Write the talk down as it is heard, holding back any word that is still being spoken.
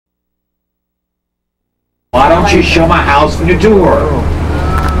don't you show my house when you tour?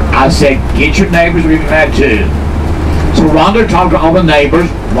 I said, get your neighbors, we've had too. So Rhonda talked to all the neighbors.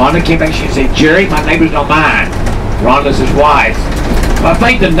 Rhonda came back, she said, Jerry, my neighbors don't mind. Rhonda's his wife. But I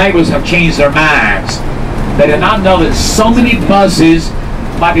think the neighbors have changed their minds. They did not know that so many buses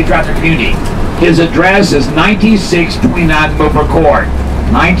might be driving the community. His address is 9629 Milford Court.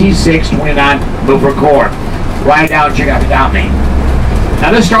 9629 Milford Court. Write it down, check out without me.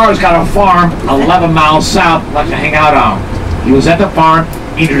 Now this star's got a farm 11 miles south, like to hang out on. He was at the farm,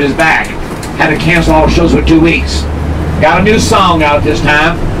 injured his back. Had to cancel all shows for 2 weeks. Got a new song out this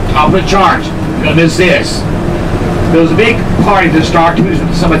time, top of the charts. You're gonna miss this. There was a big party to start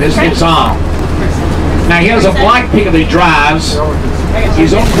to some of this hit song. Now he has a black pickup that he drives.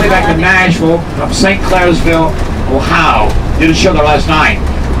 He's on the way back to Nashville from St. Clairsville, Ohio. Did a show there last night.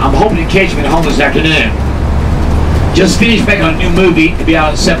 I'm hoping to catch him at home this afternoon. Just finished making a new movie to be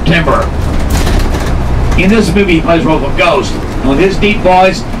out in September. In this movie, he plays the role of a ghost. And with his deep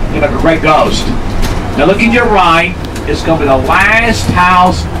voice, he's like a great ghost. Now look at your right. It's going to be the last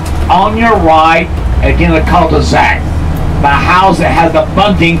house on your right at the end of the cul-de-sac. The house that has the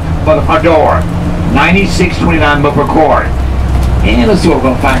bunting for the front door. 9629 Milford Court. And let's see what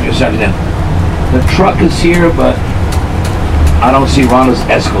we're going to find here this afternoon. The truck is here, but I don't see Rhonda's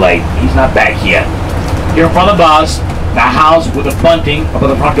Escalade. He's not back yet. Here in front of the bus, the house with the bunting above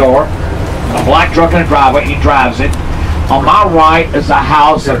the front door, a black truck in the driveway, he drives it. On my right is the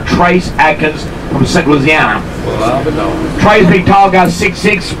house of Trace Adkins from St. Louisiana. Trace, big tall guy,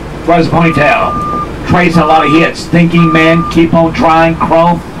 6'6", wears a ponytail. Trace had a lot of hits. Thinking Man, Keep On Trying,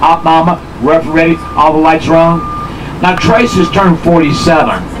 Chrome, Hot Mama, Rough and Ready, All the Lights Are On. Now Trace has turned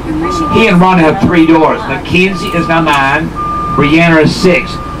 47. He and Rhonda have 3 daughters. Mackenzie is now 9, Brianna is 6,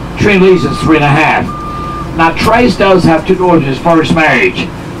 Trina Louise is 3.5. Now Trace does have 2 daughters in his first marriage.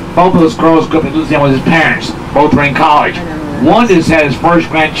 Both of those girls grew up in Louisiana with his parents. Both were in college. One just had his first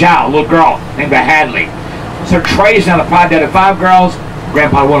grandchild, a little girl named Hadley. So Trace now the 5 dad of 5 girls,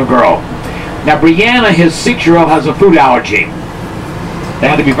 grandpa 1 girl. Now Brianna, his 6-year-old, has a food allergy. They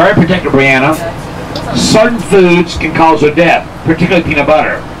have to be very protective of Brianna. Certain foods can cause her death, particularly peanut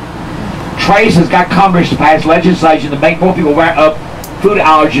butter. Trace has got Congress to pass legislation to make more people aware of food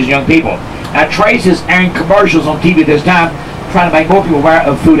allergies in young people. Now Trace is airing commercials on TV this time, trying to make more people aware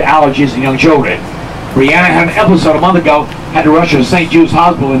of food allergies in young children. Brianna had an episode a month ago, had to rush her to St. Jude's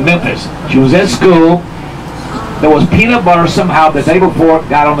Hospital in Memphis. She was at school. There was peanut butter somehow the day before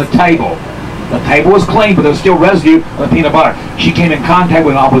got on the table. The table was clean, but there was still residue of the peanut butter. She came in contact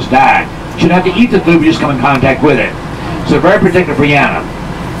with it and almost died. She didn't have to eat the food, but just come in contact with it. So very protective of Brianna.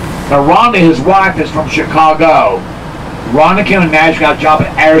 Now Rhonda, his wife, is from Chicago. Rhonda came to Nashville, got a job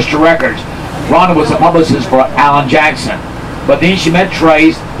at Arista Records. Rhonda was a publicist for Alan Jackson. But then she met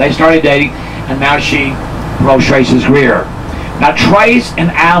Trace, they started dating, and now she promotes Trace's career. Now Trace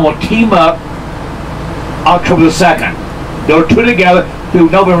and Alan will team up October the 2nd. They'll tour together through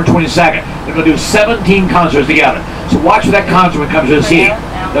November 22nd. They're going to do 17 concerts together. So watch for that concert when it comes to the city.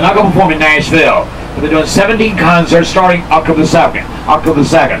 They're not going to perform in Nashville, but they're doing 17 concerts starting October the 2nd. October the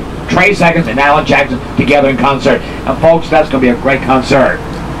 2nd. Trace Adkins and Alan Jackson together in concert. And folks, that's going to be a great concert.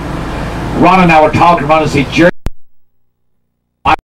 Ron and I were talking. Ron said, Jerry,